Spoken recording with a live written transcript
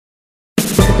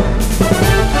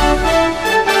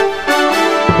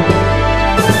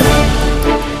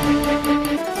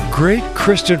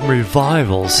Christian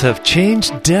revivals have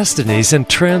changed destinies and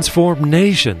transformed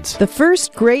nations. The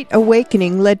First Great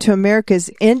Awakening led to America's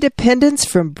independence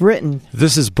from Britain.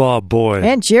 This is Bob Boyd.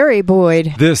 And Jerry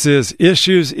Boyd. This is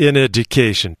Issues in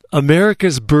Education.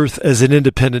 America's birth as an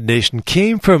independent nation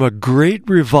came from a great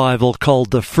revival called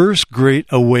the First Great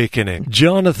Awakening.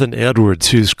 Jonathan Edwards,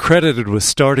 who's credited with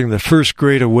starting the First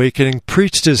Great Awakening,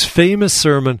 preached his famous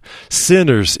sermon,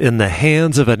 Sinners in the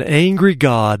Hands of an Angry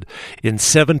God, in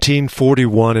 1741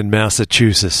 in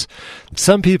Massachusetts.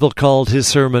 Some people called his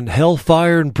sermon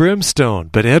Hellfire and Brimstone,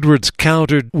 but Edwards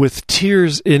countered with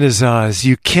tears in his eyes,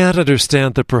 "You can't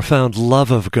understand the profound love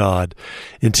of God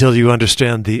until you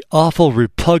understand the awful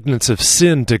repugnance of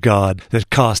sin to God that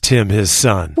cost him his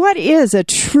son." What is a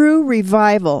true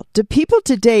revival? Do people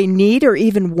today need or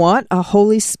even want a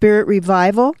Holy Spirit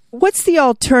revival? What's the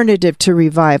alternative to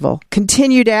revival?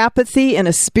 Continued apathy in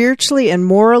a spiritually and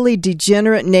morally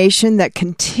degenerate nation that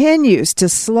continues to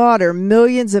slaughter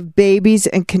millions of babies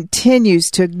and continues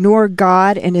to ignore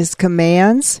God and His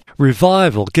commands?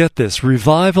 Revival, get this,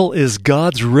 revival is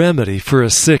God's remedy for a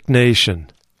sick nation.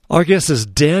 Our guest is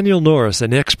Daniel Norris,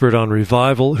 an expert on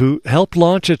revival, who helped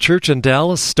launch a church in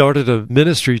Dallas, started a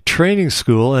ministry training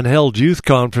school, and held youth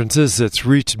conferences that's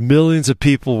reached millions of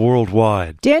people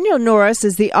worldwide. Daniel Norris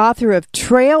is the author of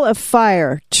Trail of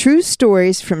Fire, True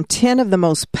Stories from 10 of the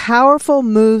Most Powerful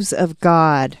Moves of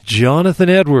God. Jonathan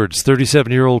Edwards,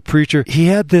 37-year-old preacher, he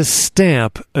had this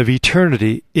stamp of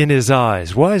eternity in his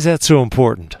eyes. Why is that so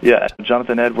important? Yeah,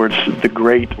 Jonathan Edwards, the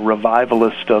great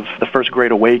revivalist of the First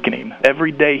Great Awakening.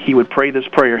 Every day he would pray this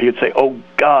prayer. He would say, "Oh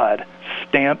God,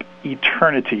 stamp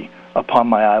eternity upon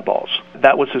my eyeballs."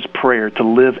 That was his prayer, to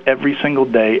live every single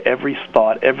day, every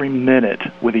thought, every minute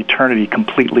with eternity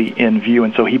completely in view.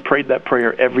 And so he prayed that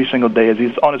prayer every single day. As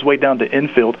he's on his way down to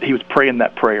Enfield, he was praying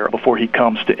that prayer before he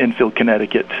comes to Enfield,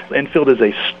 Connecticut. Enfield is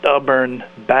a stubborn,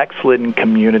 backslidden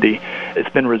community. It's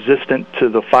been resistant to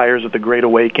the fires of the Great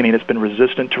Awakening. It's been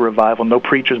resistant to revival. No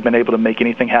preacher's been able to make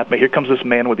anything happen. But here comes this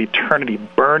man with eternity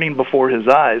burning before his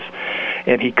eyes.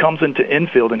 And he comes into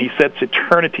Enfield and he sets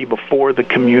eternity before the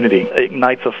community. It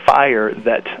ignites a fire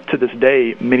that to this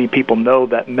day many people know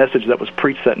that message that was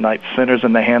preached that night, sinners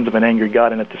in the hands of an angry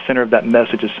God, and at the center of that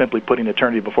message is simply putting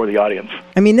eternity before the audience.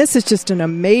 I mean, this is just an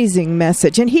amazing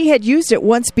message, and he had used it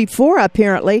once before,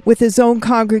 apparently, with his own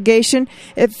congregation.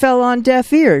 It fell on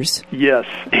deaf ears. Yes,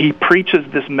 he preaches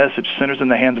this message, sinners in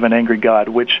the hands of an angry God,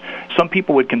 which some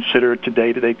people would consider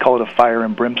today, they call it a fire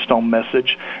and brimstone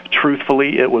message.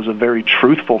 Truthfully, it was a very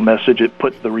truthful message. It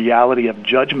put the reality of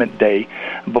Judgment Day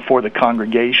before the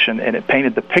congregation, and it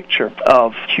painted the picture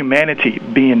of humanity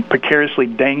being precariously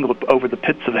dangled over the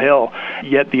pits of hell,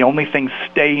 yet the only thing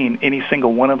staying any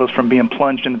single one of us from being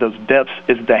plunged into those depths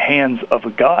is the hands of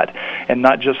a God, and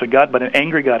not just a God, but an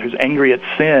angry God who's angry at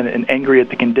sin and angry at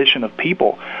the condition of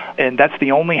people. And that's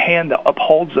the only hand that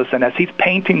upholds us. And as he's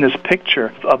painting this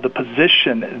picture of the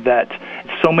position that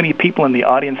so many people in the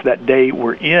audience that day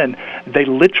were in, they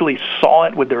literally saw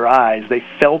it with their eyes. They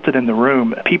felt it in the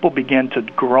room. People began to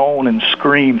groan and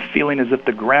scream, feeling as if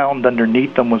the ground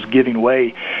underneath them was giving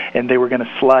way and they were going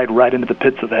to slide right into the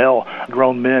pits of hell.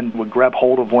 Grown men would grab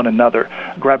hold of one another,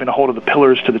 grabbing a hold of the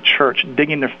pillars to the church,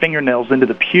 digging their fingernails into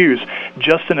the pews,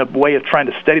 just in a way of trying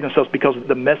to steady themselves, because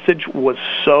the message was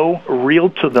so real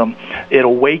to them. It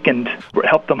awakened,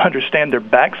 helped them understand they're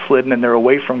backslidden and they're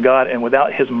away from God, and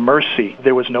without His mercy,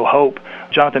 there was no hope.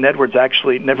 Jonathan Edwards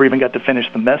actually never even got to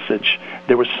finish the message.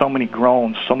 There were so many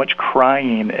groans, so much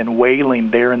crying and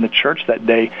wailing there in the church that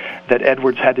day that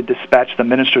Edwards had to dispatch the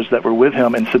ministers that were with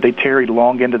him, and so they tarried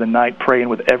long into the night praying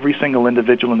with every single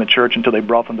individual in the church until they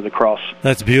brought them to the cross.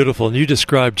 That's beautiful, and you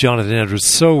described Jonathan Edwards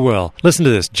so well. Listen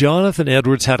to this. Jonathan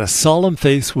Edwards had a solemn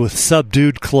face with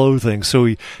subdued clothing, so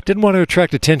he didn't want to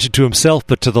attract attention to himself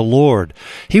but to the Lord.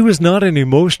 He was not an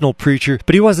emotional preacher,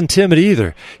 but he wasn't timid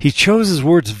either. He chose his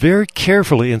words very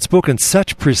carefully and spoke in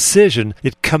such precision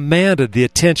it commanded the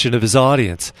attention of his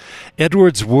audience.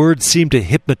 Edwards' words seemed to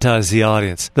hypnotize the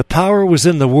audience. The power was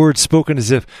in the words spoken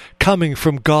as if coming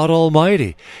from God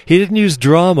Almighty. He didn't use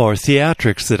drama or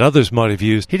theatrics that others might have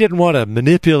used. He didn't want to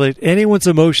manipulate anyone's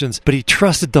emotions, but he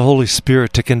trusted the Holy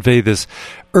Spirit to convey this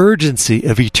urgency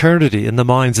of eternity in the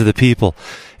minds of the people.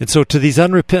 And so to these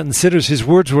unrepentant sinners, his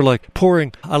words were like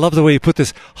pouring, I love the way he put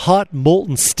this, hot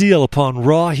molten steel upon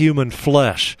raw human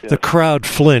flesh. Yes. The crowd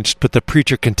flinched, but the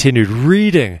preacher continued continued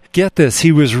reading. Get this,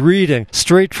 he was reading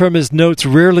straight from his notes,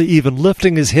 rarely even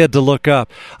lifting his head to look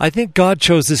up. I think God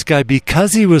chose this guy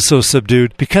because he was so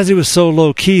subdued, because he was so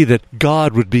low-key, that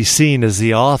God would be seen as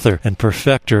the author and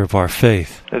perfecter of our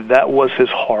faith. That was his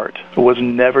heart. It was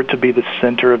never to be the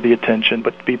center of the attention,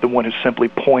 but to be the one who's simply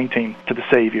pointing to the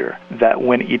Savior. That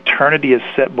when eternity is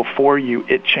set before you,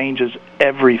 it changes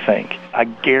everything. I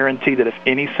guarantee that if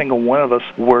any single one of us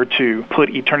were to put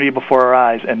eternity before our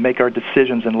eyes and make our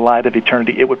decisions in light of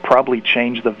eternity, it would probably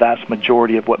change the vast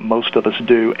majority of what most of us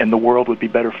do, and the world would be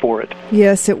better for it.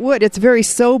 Yes, it would. It's very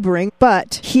sobering,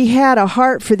 but he had a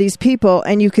heart for these people,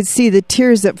 and you could see the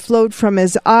tears that flowed from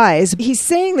his eyes. He's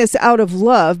saying this out of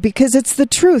love because it's the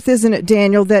truth, isn't it,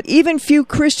 Daniel, that even few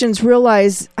Christians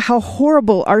realize how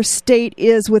horrible our state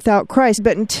is without Christ.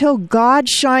 But until God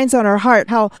shines on our heart,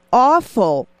 how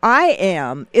awful I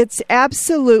am, it's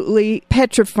absolutely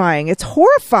petrifying. It's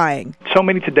horrifying. So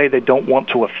many today, they don't want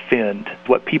to offend.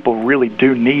 What people really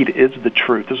do need is the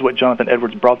truth. This is what Jonathan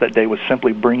Edwards brought that day, was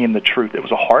simply bringing the truth. It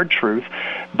was a hard truth,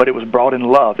 but it was brought in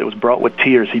love. It was brought with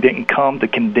tears. He didn't come to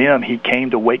condemn. He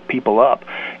came to wake people up.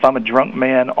 If I'm a drunk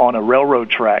man on a railroad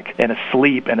track and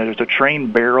asleep and there's a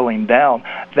train barreling down,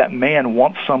 that man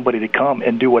wants somebody to come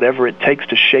and do whatever it takes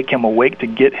to shake him awake, to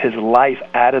get his life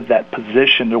out of that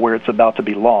position to where it's about to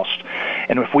be lost.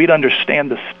 And if we'd understand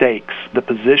the stakes, the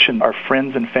position our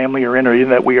friends and family are in, or even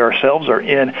that we ourselves are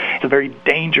in, it's a very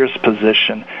dangerous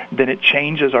position, then it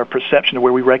changes our perception to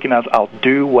where we recognize, I'll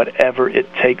do whatever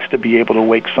it takes to be able to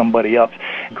wake somebody up.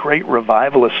 Great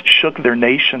revivalists shook their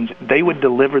nations. They would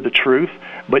deliver the truth,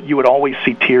 but you would always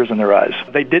see tears in their eyes.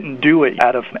 They didn't do it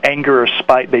out of anger or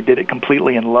spite. They did it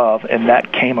completely in love, and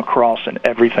that came across in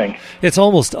everything. It's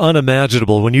almost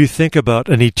unimaginable when you think about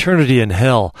an eternity in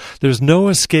hell. There's no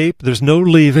escape, there's no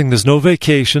leaving, there's no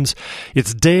vacations.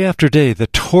 It's day after day, the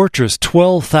torturous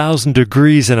 12,000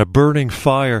 degrees in a burning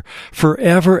fire,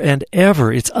 forever and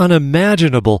ever. It's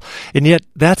unimaginable. And yet,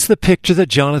 that's the picture that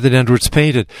Jonathan Edwards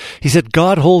painted. He said,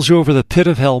 God holds you over the pit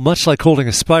of hell, much like holding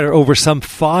a spider over some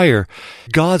fire.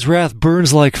 God's wrath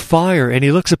burns like fire, and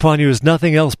he looks upon you as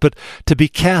nothing else but to be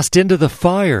cast into the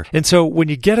fire. And so when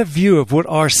you get a view of what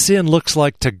our sin looks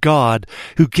like to God,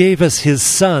 who gave us his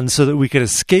Son so that we could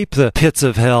escape the pits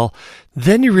of hell,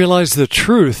 then you realize the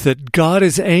truth that God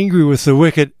is angry with the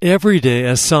wicked every day,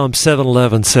 as Psalm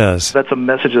 7:11 says. That's a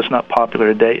message that's not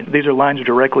popular today. These are lines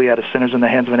directly out of Sinners in the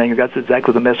Hands of an Angry God. That's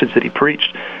exactly the message that he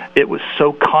preached. It was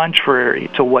so contrary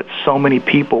to what so many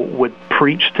people would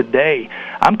preach today.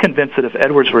 I'm convinced that if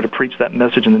Edwards were to preach that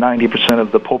message in the 90%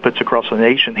 of the pulpits across the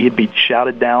nation, he'd be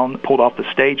shouted down, pulled off the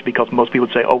stage, because most people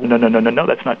would say, oh, no,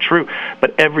 that's not true.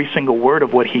 But every single word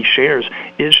of what he shares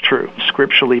is true,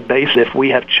 scripturally based. If we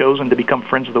have chosen to become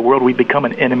friends of the world, we become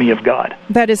an enemy of God.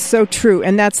 That is so true,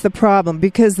 and that's the problem,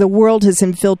 because the world has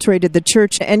infiltrated the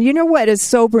church. And you know what is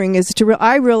sobering is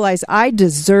I realize I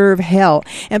deserve hell,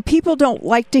 and people don't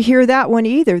like to hear that one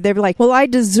either. They're like, well, I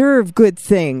deserve good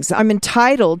things. I'm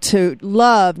entitled to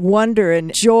love, wonder,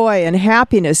 and joy and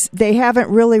happiness. They haven't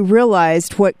really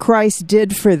realized what Christ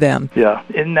did for them. Yeah.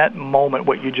 In that moment,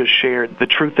 what you just shared, the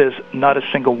truth is not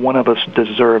a single one of us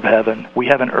deserve heaven. We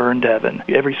haven't earned heaven.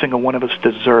 Every single one of us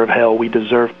deserve hell. We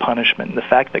deserve punishment. And the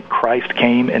fact that Christ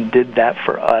came and did that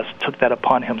for us, took that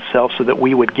upon himself so that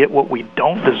we would get what we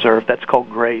don't deserve, that's called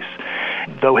grace.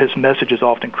 Though his message is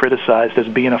often criticized as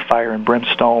being a fire and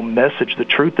brimstone message, the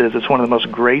truth is it's one of the most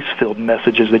grace-filled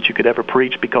messages that you could ever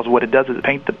preach, because what it does is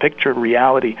paint the picture of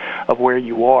reality of where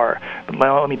you are. But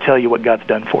let me tell you what God's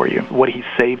done for you, what he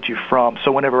saved you from.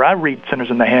 So whenever I read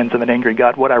Sinners in the Hands of an Angry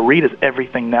God, what I read is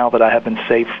everything now that I have been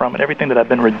saved from and everything that I've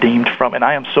been redeemed from. And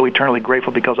I am so eternally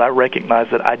grateful, because I recognize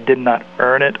that I did not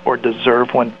earn it or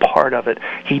deserve one part of it.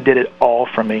 He did it all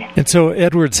for me. And so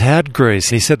Edwards had grace.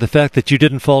 He said the fact that you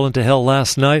didn't fall into hell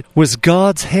last night was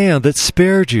God's hand that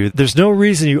spared you. There's no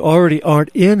reason you already aren't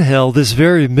in hell this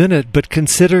very minute, but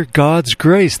consider God's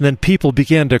grace. And then people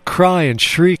began to cry and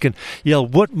shriek and yell,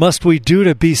 what must we do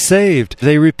to be saved?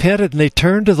 They repented and they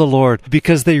turned to the Lord,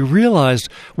 because they realized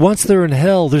once they're in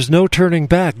hell, there's no turning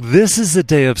back. This is the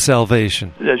day of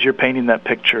salvation. As you're painting that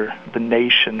picture, the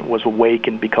nation was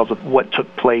awakened because of what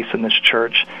took place in this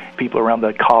church. People around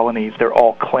the colonies, they're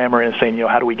all clamoring and saying,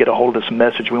 how do we get a hold of this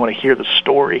message? We want to hear the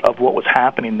story of what was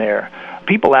happening there.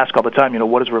 People ask all the time,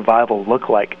 what does revival look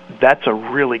like? That's a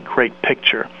really great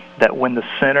picture. That when the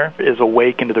sinner is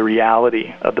awakened to the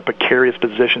reality of the precarious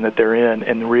position that they're in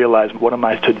and realize, what am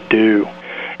I to do?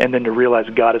 and then to realize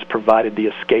God has provided the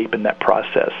escape in that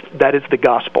process. That is the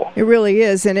gospel. It really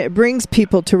is, and it brings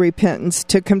people to repentance,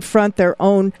 to confront their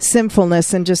own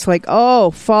sinfulness and just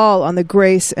fall on the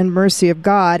grace and mercy of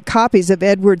God. Copies of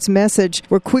Edwards' message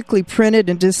were quickly printed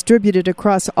and distributed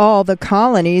across all the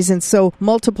colonies, and so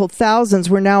multiple thousands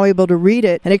were now able to read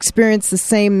it and experience the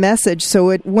same message. So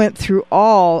it went through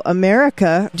all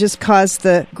America, just caused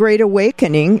the Great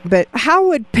Awakening. But how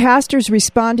would pastors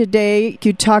respond today?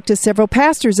 You talked to several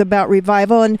pastors about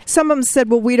revival, and some of them said,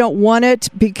 well, we don't want it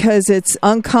because it's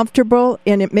uncomfortable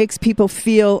and it makes people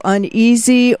feel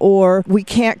uneasy, or we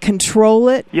can't control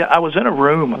it. Yeah, I was in a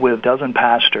room with a dozen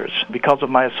pastors because of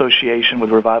my association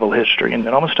with revival history, and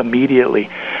then almost immediately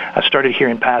I started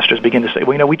hearing pastors begin to say,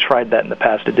 well, we tried that in the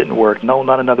past, it didn't work. No,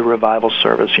 not another revival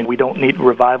service. We don't need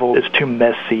revival, it's too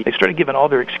messy. They started giving all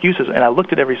their excuses, and I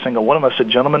looked at every single one of them. I said,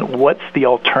 gentlemen, what's the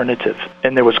alternative?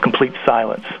 And there was complete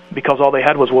silence, because all they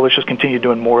had was, well, let's just continue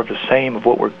doing more of the same of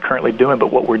what we're currently doing,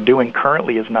 but what we're doing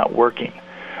currently is not working.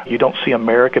 You don't see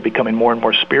America becoming more and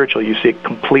more spiritual. You see it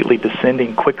completely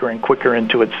descending quicker and quicker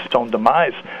into its own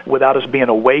demise without us being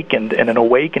awakened, and an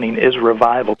awakening is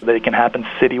revival, that it can happen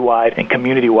citywide and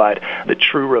community-wide. The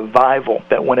true revival,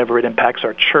 that whenever it impacts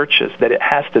our churches, that it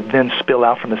has to then spill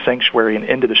out from the sanctuary and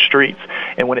into the streets.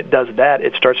 And when it does that,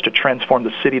 it starts to transform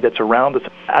the city that's around us.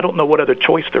 I don't know what other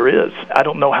choice there is. I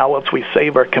don't know how else we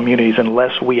save our communities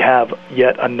unless we have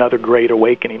yet another great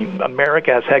awakening.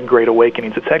 America has had great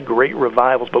awakenings. It's had great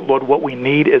revivals. But Lord, what we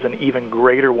need is an even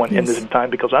greater one in this time,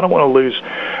 because I don't want to lose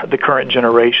the current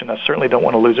generation. I certainly don't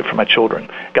want to lose it for my children.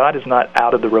 God is not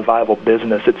out of the revival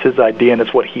business. It's His idea, and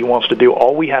it's what He wants to do.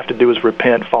 All we have to do is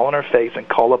repent, fall on our face, and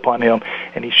call upon Him,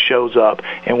 and He shows up.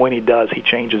 And when He does, He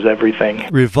changes everything.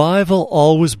 Revival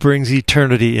always brings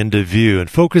eternity into view and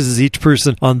focuses each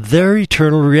person on their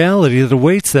eternal reality that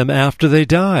awaits them after they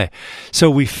die. So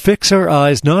we fix our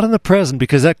eyes not on the present,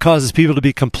 because that causes people to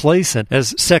be complacent.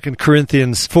 As 2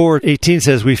 Corinthians 4:18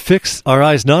 says, we fix our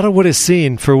eyes not on what is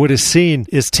seen, for what is seen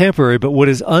is temporary, but what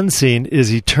is unseen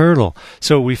is eternal.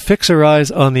 So we fix our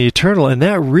eyes on the eternal, and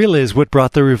that really is what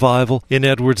brought the revival in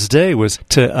Edwards' day, was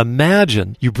to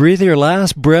imagine you breathe your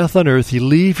last breath on earth, you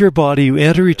leave your body, you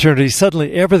enter eternity,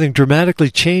 suddenly everything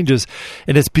dramatically changes,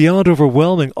 and it's beyond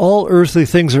overwhelming. All earthly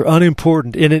things are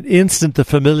unimportant. In an instant, the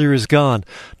familiar is gone.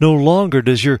 No longer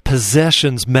does your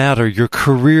possessions matter, your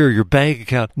career, your bank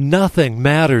account. Nothing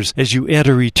matters as you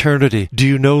enter eternity. Do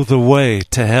you know the way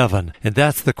to heaven? And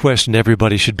that's the question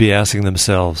everybody should be asking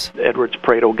themselves. Edwards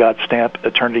prayed, "Oh God, stamp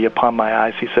eternity upon my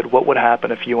eyes." He said, what would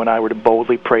happen if you and I were to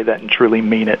boldly pray that and truly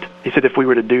mean it? He said, if we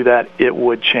were to do that, it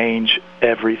would change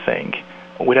everything.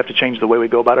 We'd have to change the way we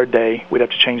go about our day. We'd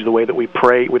have to change the way that we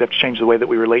pray. We'd have to change the way that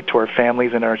we relate to our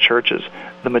families and our churches.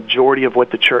 The majority of what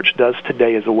the church does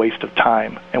today is a waste of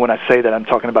time. And when I say that, I'm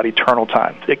talking about eternal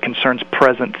time. It concerns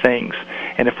present things.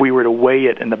 And if we were to weigh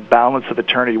it in the balance of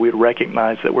eternity, we'd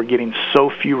recognize that we're getting so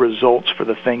few results for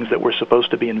the things that we're supposed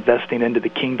to be investing into the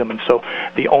kingdom. And so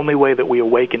the only way that we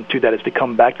awaken to that is to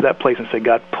come back to that place and say,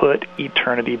 God, put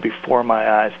eternity before my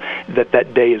eyes,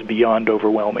 that day is beyond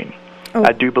overwhelming. Oh.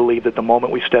 I do believe that the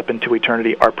moment we step into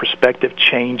eternity, our perspective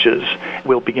changes.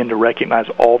 We'll begin to recognize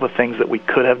all the things that we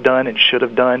could have done and should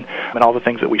have done, and all the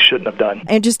things that we shouldn't have done.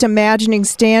 And just imagining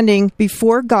standing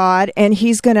before God, and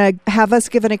He's going to have us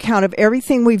give an account of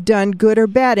everything we've done, good or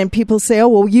bad. And people say, oh,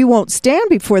 well, you won't stand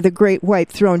before the great white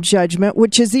throne judgment,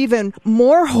 which is even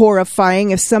more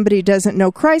horrifying if somebody doesn't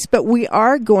know Christ. But we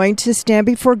are going to stand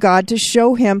before God to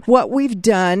show Him what we've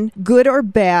done, good or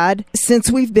bad, since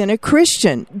we've been a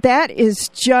Christian. That is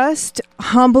just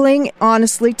humbling.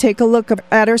 Honestly, take a look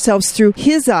at ourselves through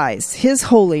His eyes, His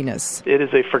holiness. It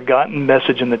is a forgotten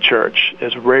message in the church.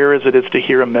 As rare as it is to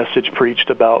hear a message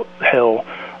preached about hell,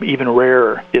 even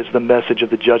rarer is the message of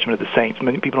the judgment of the saints.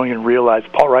 Many people don't even realize.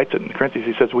 Paul writes it in Corinthians.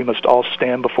 He says we must all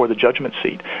stand before the judgment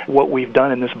seat. What we've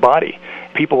done in this body.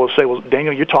 People will say, well,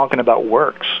 Daniel, you're talking about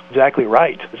works. Exactly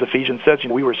right. As Ephesians says,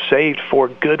 we were saved for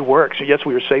good works. Yes,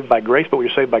 we were saved by grace, but we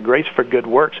were saved by grace for good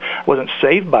works. I wasn't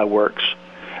saved by works.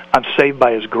 I'm saved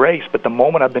by His grace, but the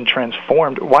moment I've been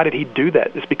transformed, why did He do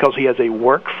that? It's because He has a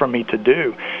work for me to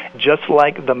do. Just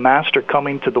like the master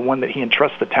coming to the one that he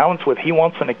entrusts the talents with, he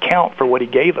wants an account for what he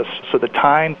gave us. So the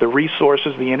time, the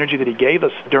resources, the energy that he gave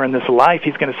us during this life,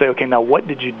 he's going to say, okay, now what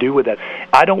did you do with it?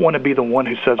 I don't want to be the one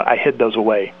who says, I hid those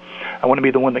away. I want to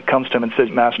be the one that comes to Him and says,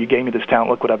 Master, you gave me this talent.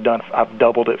 Look what I've done. I've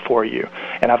doubled it for you.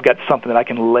 And I've got something that I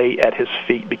can lay at His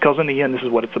feet. Because in the end, this is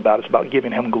what it's about. It's about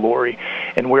giving Him glory.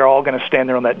 And we're all going to stand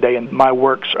there on that day, and my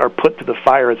works are put to the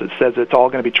fire, as it says. It's all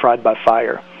going to be tried by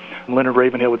fire. Leonard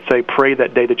Ravenhill would say, pray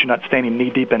that day that you're not standing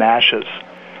knee-deep in ashes.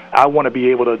 I want to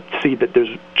be able to see that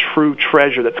there's true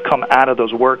treasure that's come out of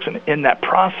those works. And in that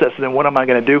process, then what am I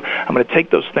going to do? I'm going to take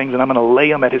those things and I'm going to lay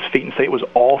them at his feet and say, it was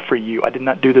all for you. I did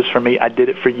not do this for me. I did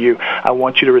it for you. I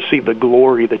want you to receive the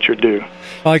glory that you're due.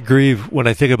 I grieve when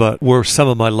I think about where some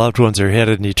of my loved ones are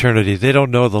headed in eternity. They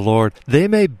don't know the Lord. They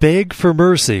may beg for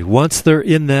mercy once they're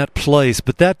in that place,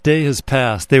 but that day has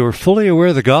passed. They were fully aware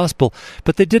of the gospel,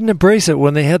 but they didn't embrace it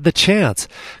when they had the chance.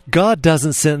 God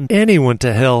doesn't send anyone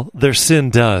to hell. Their sin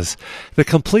does. The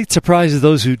complete surprise is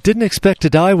those who didn't expect to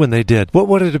die when they did. What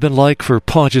would it have been like for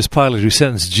Pontius Pilate, who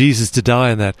sentenced Jesus to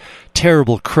die on that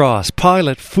terrible cross?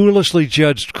 Pilate foolishly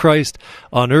judged Christ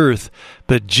on earth,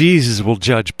 but Jesus will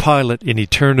judge Pilate in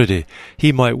eternity.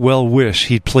 He might well wish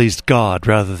he'd pleased God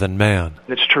rather than man.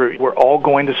 It's true. We're all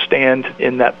going to stand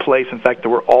in that place. In fact,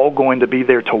 we're all going to be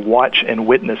there to watch and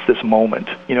witness this moment,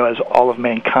 as all of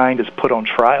mankind is put on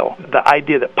trial. The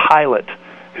idea that Pilate,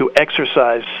 who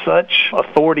exercised such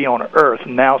authority on earth,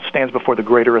 now stands before the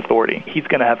greater authority. He's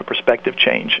going to have a perspective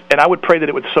change. And I would pray that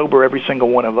it would sober every single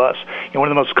one of us. One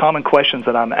of the most common questions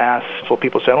that I'm asked, well,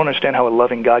 people say, I don't understand how a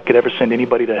loving God could ever send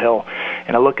anybody to hell.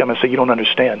 And I look at them and say, you don't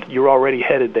understand. You're already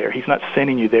headed there. He's not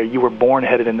sending you there. You were born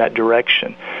headed in that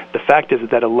direction. The fact is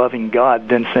that a loving God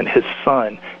then sent his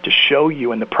Son to show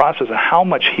you in the process of how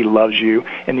much he loves you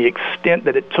and the extent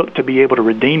that it took to be able to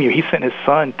redeem you. He sent his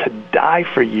Son to die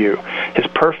for you. His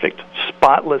perfect,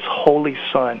 spotless, holy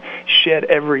Son shed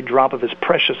every drop of his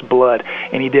precious blood,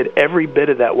 and he did every bit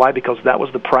of that. Why? Because that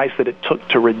was the price that it took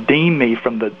to redeem me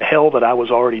from the hell that I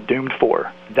was already doomed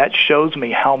for. That shows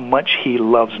me how much he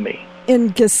loves me. In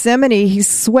Gethsemane, he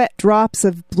sweat drops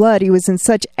of blood. He was in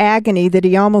such agony that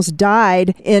he almost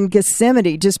died in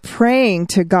Gethsemane, just praying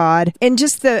to God. And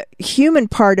just the human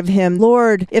part of him,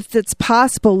 Lord, if it's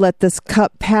possible, let this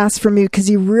cup pass from you, because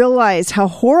he realized how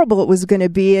horrible it was going to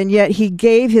be, and yet he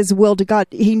gave his will to God.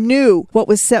 He knew what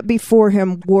was set before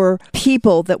him were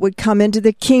people that would come into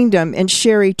the kingdom and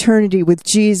share eternity with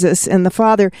Jesus and the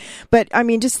Father. But,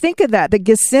 just think of that. The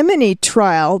Gethsemane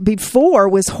trial before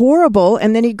was horrible,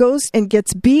 and then he goes and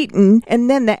gets beaten, and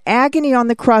then the agony on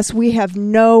the cross, we have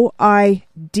no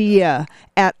idea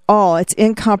at all. It's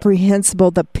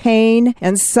incomprehensible. The pain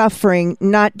and suffering,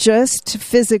 not just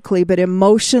physically, but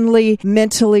emotionally,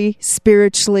 mentally,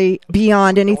 spiritually,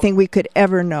 beyond anything we could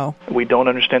ever know. We don't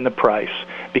understand the price,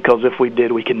 because if we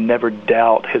did, we can never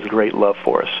doubt his great love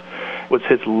for us. It was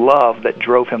his love that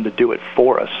drove him to do it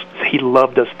for us. He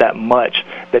loved us that much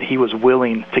that he was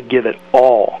willing to give it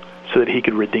all so that he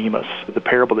could redeem us. The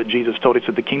parable that Jesus told, he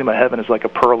said, the kingdom of heaven is like a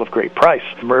pearl of great price.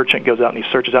 The merchant goes out and he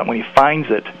searches out, and when he finds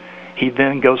it, he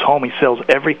then goes home, he sells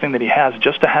everything that he has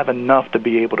just to have enough to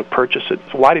be able to purchase it.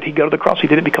 So why did he go to the cross? He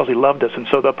did it because he loved us. And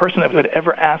so the person that would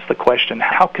ever ask the question,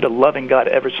 how could a loving God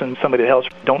ever send somebody to hell,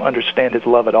 don't understand his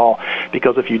love at all.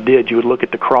 Because if you did, you would look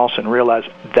at the cross and realize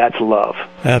that's love.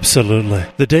 Absolutely.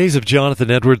 The days of Jonathan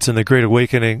Edwards and the Great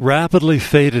Awakening rapidly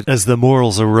faded as the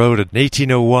morals eroded. In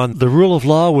 1801, the rule of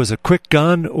law was a quick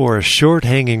gun or a short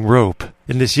hanging rope.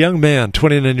 And this young man,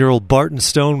 29-year-old Barton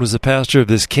Stone, was the pastor of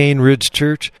this Cane Ridge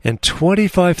Church, and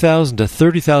 25,000 to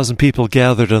 30,000 people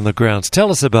gathered on the grounds.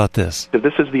 Tell us about this.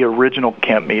 This is the original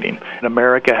camp meeting. And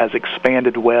America has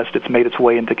expanded west. It's made its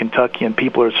way into Kentucky, and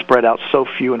people are spread out so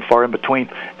few and far in between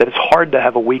that it's hard to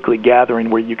have a weekly gathering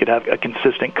where you could have a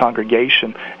consistent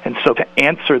congregation. And so to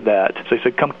answer that, so he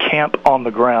said, come camp on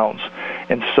the grounds.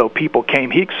 And so people came.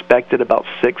 He expected about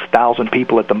 6,000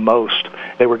 people at the most.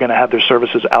 They were going to have their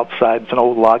services outside. It's an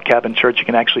old log cabin church. You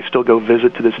can actually still go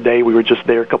visit to this day. We were just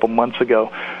there a couple months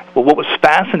ago. Well, what was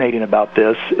fascinating about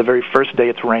this, the very first day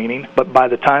it's raining, but by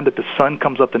the time that the sun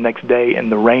comes up the next day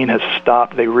and the rain has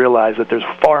stopped, they realize that there's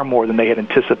far more than they had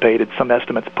anticipated. Some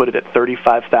estimates put it at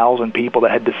 35,000 people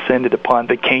that had descended upon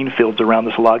the cane fields around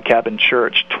this log cabin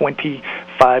church.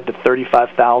 25 to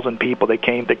 35,000 people. They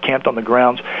came, they camped on the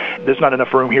grounds. There's not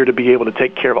enough room here to be able to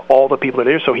take care of all the people that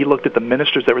are there. So he looked at the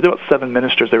ministers. There were about 7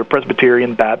 ministers. They were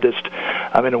Presbyterian, Baptist,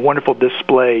 in a wonderful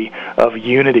display of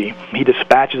unity. He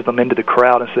dispatches them into the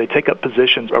crowd, and so they take up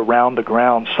positions around the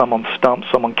ground, some on stumps,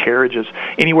 some on carriages.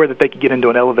 Anywhere that they could get into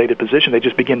an elevated position, they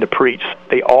just begin to preach.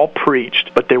 They all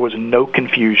preached, but there was no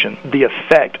confusion. The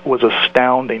effect was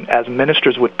astounding. As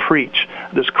ministers would preach,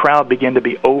 this crowd began to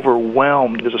be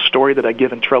overwhelmed. There's a story that I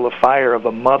give in Trail of Fire of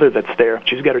a mother that's there.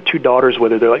 She's got her 2 daughters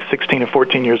with her. They're like 16 and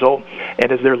 14 years old.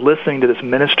 And as they're listening to this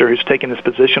minister who's taking this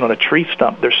position on a tree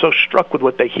stump, they're so struck with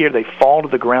what they hear, they fall to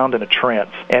the ground in a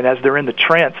trance. And as they're in the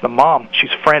trance, the mom,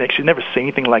 she's frantic. She's never seen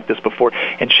anything like this before.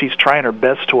 And she's trying her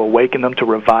best to awaken them, to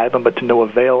revive them, but to no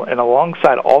avail. And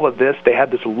alongside all of this, they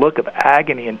have this look of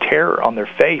agony and terror on their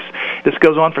face. This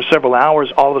goes on for several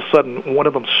hours. All of a sudden, one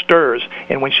of them stirs.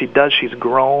 And when she does, she's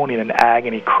groaning in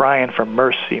agony, crying for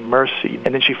mercy, mercy.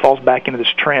 and then she falls back into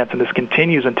this trance, and this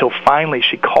continues until finally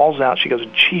she calls out, she goes,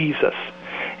 Jesus.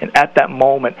 And at that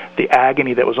moment, the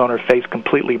agony that was on her face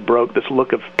completely broke. This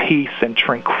look of peace and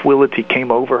tranquility came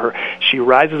over her. She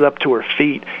rises up to her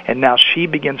feet, and now she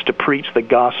begins to preach the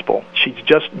gospel. She's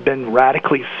just been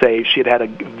radically saved. She had a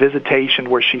visitation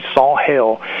where she saw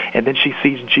hell, and then she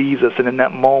sees Jesus, and in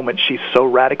that moment, she's so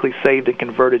radically saved and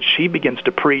converted, she begins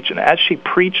to preach. And as she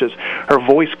preaches, her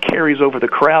voice carries over the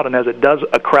crowd, and as it does,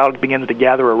 a crowd begins to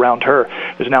gather around her.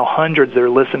 There's now hundreds that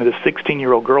are listening to this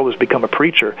 16-year-old girl who's become a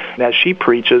preacher. And as she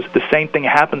preaches, the same thing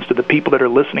happens to the people that are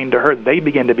listening to her. They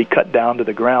begin to be cut down to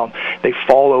the ground. They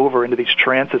fall over into these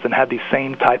trances and have these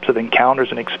same types of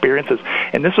encounters and experiences.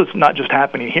 And this was not just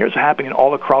happening here, it's happening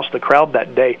all across the crowd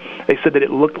that day. They said that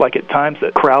it looked like at times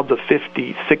that crowds of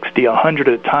 50, 60, 100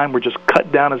 at a time were just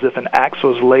cut down as if an axe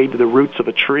was laid to the roots of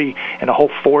a tree, and a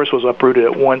whole forest was uprooted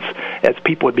at once as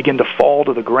people would begin to fall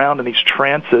to the ground in these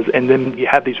trances, and then you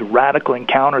have these radical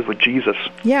encounters with Jesus.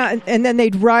 Yeah, and then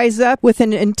they'd rise up with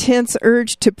an intense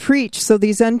urge to preach. So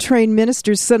these untrained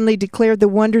ministers suddenly declared the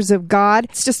wonders of God.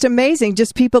 It's just amazing.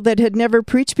 Just people that had never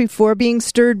preached before, being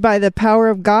stirred by the power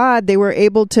of God, they were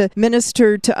able to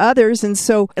minister to others. And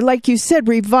so, like you said,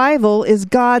 revival is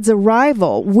God's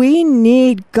arrival. We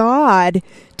need God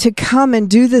to come and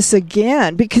do this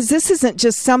again, because this isn't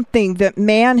just something that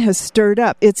man has stirred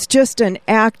up. It's just an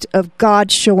act of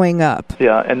God showing up.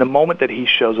 Yeah, and the moment that he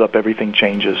shows up, everything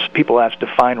changes. People ask,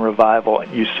 define revival.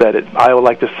 You said it. I would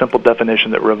like this simple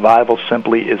definition that revival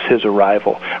simply is his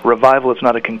arrival. Revival is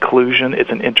not a conclusion, it's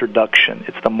an introduction.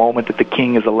 It's the moment that the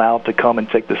king is allowed to come and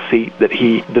take the seat that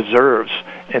he deserves,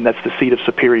 and that's the seat of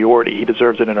superiority. He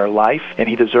deserves it in our life, and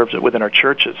he deserves it within our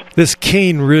churches. This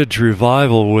Cane Ridge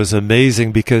revival was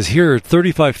amazing because here are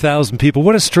 35,000 people.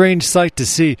 What a strange sight to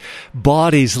see.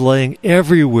 Bodies laying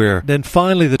everywhere. Then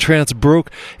finally the trance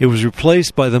broke. It was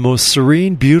replaced by the most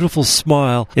serene, beautiful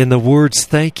smile in the words,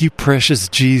 "Thank you, precious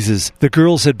Jesus." The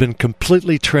girls had been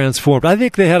completely transformed. I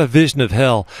think they had a vision of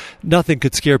hell. Nothing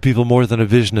could scare people more than a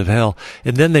vision of hell.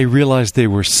 And then they realized they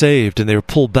were saved, and they were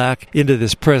pulled back into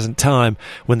this present time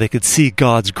when they could see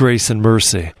God's grace and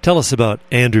mercy. Tell us about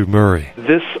Andrew Murray.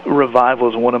 This revival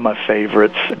is one of my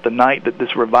favorites. The night that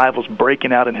this revival is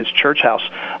breaking out in his church house,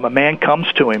 a man comes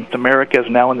to him. America is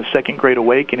now in the Second Great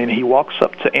Awakening, and he walks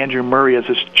up to Andrew Murray as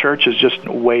his church is just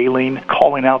wailing,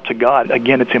 calling out to God.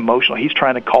 Again, it's emotional. He's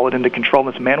trying to call it into control.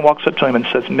 This man walks up to him and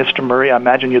says, "Mr. Murray, I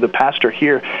imagine you're the pastor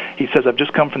here." He says, "I've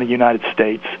just come from the United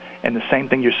States, and the same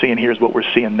thing you're seeing here is what we're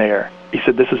seeing there." He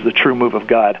said, "This is the true move of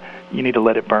God. You need to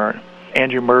let it burn."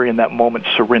 Andrew Murray in that moment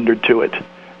surrendered to it.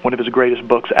 One of his greatest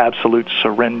books, Absolute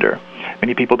Surrender.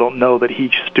 Many people don't know that he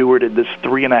stewarded this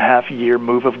 3.5-year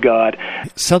move of God.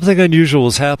 Something unusual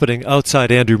was happening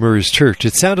outside Andrew Murray's church.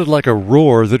 It sounded like a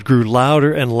roar that grew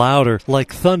louder and louder,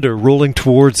 like thunder rolling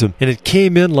towards him. And it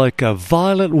came in like a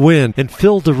violent wind and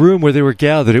filled the room where they were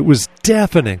gathered. It was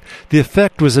deafening. The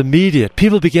effect was immediate.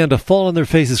 People began to fall on their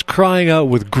faces, crying out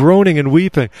with groaning and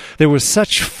weeping. There was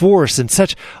such force and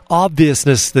such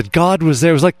obviousness that God was there.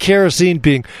 It was like kerosene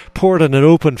being poured on an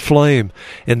open flame.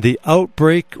 And the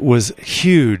outbreak was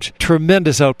huge,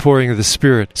 tremendous outpouring of the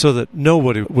Spirit, so that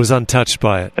nobody was untouched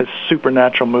by it. A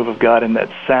supernatural move of God, and that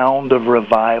sound of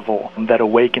revival that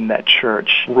awakened that church,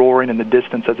 roaring in the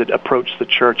distance as it approached the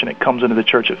church and it comes into the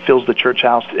church, it fills the church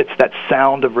house. It's that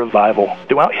sound of revival.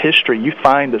 Throughout history, you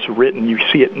find this written, you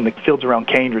see it in the fields around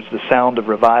Cambridge, the sound of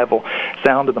revival,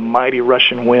 sound of the mighty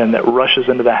rushing wind that rushes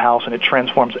into the house and it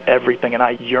transforms everything, and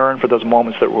I yearn for those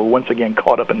moments that were once again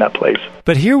caught up in that place.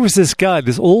 But here was this guy,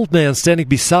 this old man standing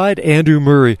beside Andrew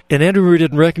Murray, and Andrew Murray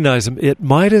didn't recognize him. It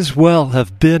might as well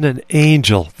have been an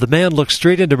angel. The man looked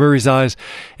straight into Murray's eyes,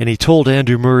 and he told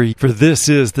Andrew Murray, "For this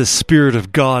is the Spirit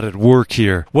of God at work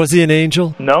here." Was he an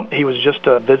angel? No, he was just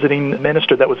a visiting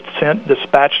minister that was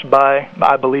dispatched by,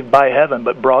 I believe, by heaven,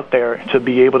 but brought there to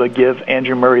be able to give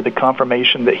Andrew Murray the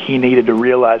confirmation that he needed to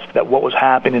realize that what was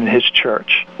happening in his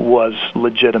church was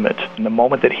legitimate. And the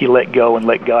moment that he let go and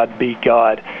let God be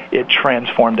God, it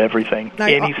transformed everything.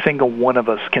 Any single one of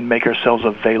us can make ourselves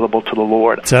available to the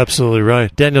Lord. That's absolutely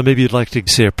right. Daniel, maybe you'd like to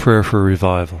say a prayer for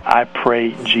revival. I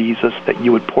pray, Jesus, that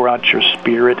you would pour out your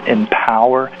Spirit in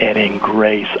power and in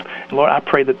grace. Lord, I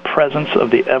pray that the presence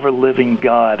of the ever-living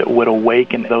God would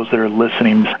awaken those that are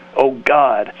listening. oh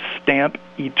God, stamp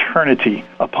eternity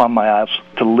upon my eyes,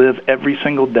 to live every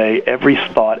single day, every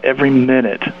thought, every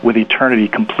minute with eternity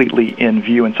completely in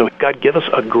view. And so, God, give us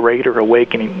a greater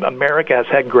awakening. America has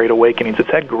had great awakenings. It's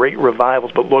had great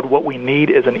revivals. But, Lord, what we need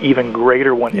is an even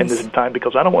greater one in this time,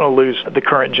 because I don't want to lose the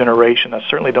current generation. I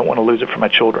certainly don't want to lose it for my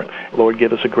children. Lord,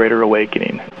 give us a greater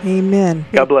awakening. Amen.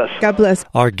 God bless. God bless.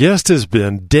 Our guest has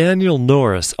been Daniel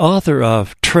Norris, author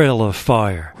of Trail of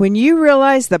Fire. When you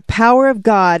realize the power of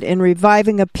God in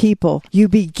reviving a people,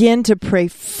 you begin to pray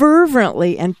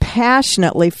fervently and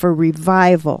passionately for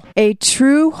revival. A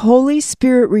true Holy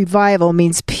Spirit revival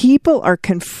means people are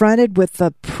confronted with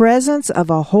the presence of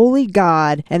a holy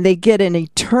God, and they get an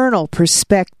eternal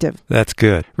perspective. That's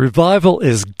good. Revival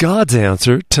is God's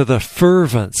answer to the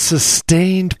fervent,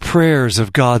 sustained prayers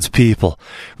of God's people.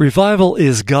 Revival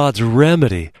is God's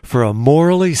remedy for a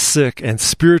morally sick and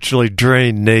spiritually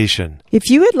drained nation. If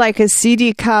you would like a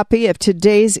CD copy of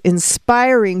today's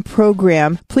inspiring program,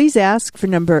 please ask for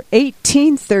number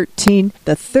 1813,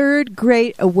 The Third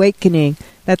Great Awakening.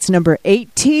 That's number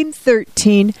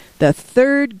 1813, The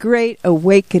Third Great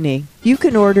Awakening. You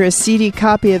can order a CD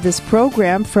copy of this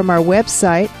program from our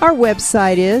website. Our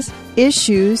website is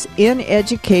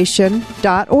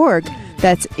issueseneducation.org.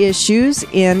 That's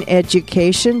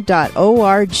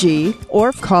issueseneducation.org,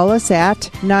 or call us at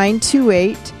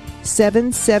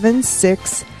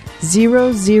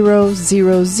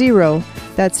 928-776-0000.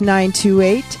 That's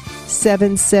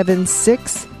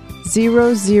 928-776-0000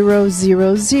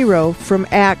 from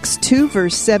Acts 2,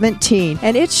 verse 17.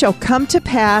 And it shall come to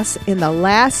pass in the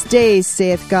last days,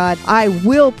 saith God, I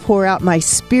will pour out my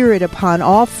Spirit upon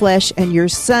all flesh, and your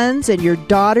sons and your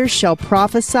daughters shall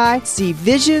prophesy, see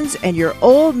visions, and your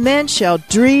old men shall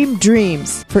dream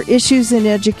dreams. For Issues in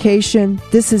Education,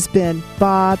 this has been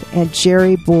Bob and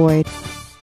Jerry Boyd.